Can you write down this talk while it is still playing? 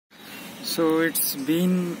So it's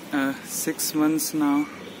been 6 months now.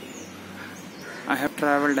 I have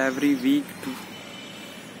traveled every week to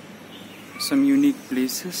some unique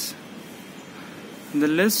places. The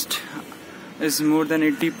list is more than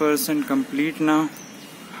 80% complete now.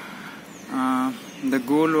 The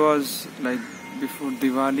goal was like before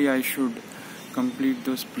Diwali I should complete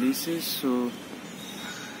those places. So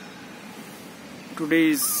today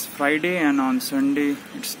is Friday and on Sunday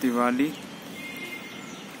it's Diwali.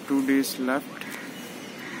 2 days left.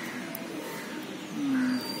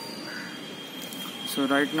 So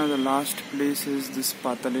right now the last place is this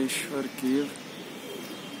Pataleshwar cave.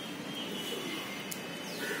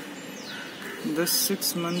 This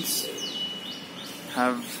 6 months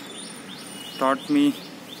have taught me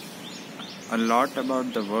a lot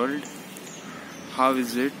about the world. How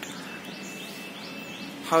is it?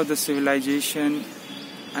 How the civilization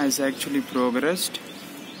has actually progressed.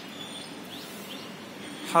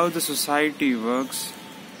 How the society works.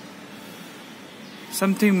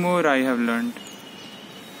 Something more I have learned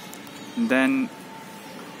than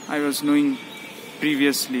I was knowing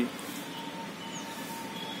previously.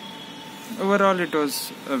 Overall, it was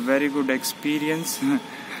a very good experience.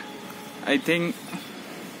 I think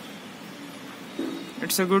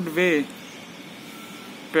it's a good way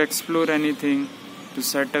to explore anything, to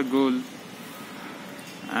set a goal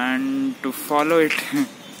and to follow it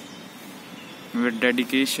with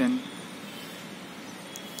dedication.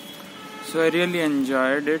 So I really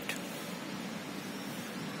enjoyed it.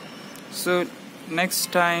 So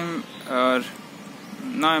next time,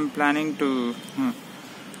 now I'm planning to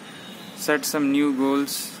set some new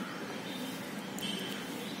goals.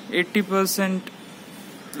 80%,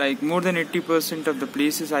 like more than 80% of the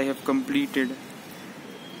places I have completed,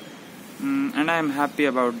 and I am happy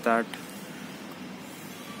about that.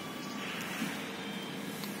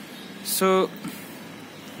 So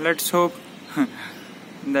let's hope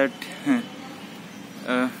that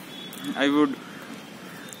I would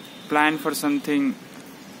plan for something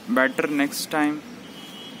better next time.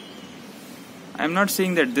 I'm not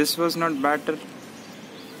saying that this was not better,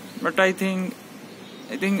 but I think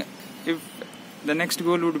if the next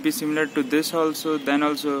goal would be similar to this also, then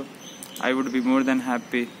also I would be more than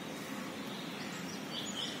happy.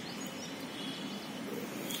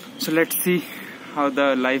 So let's see how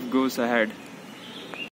the life goes ahead.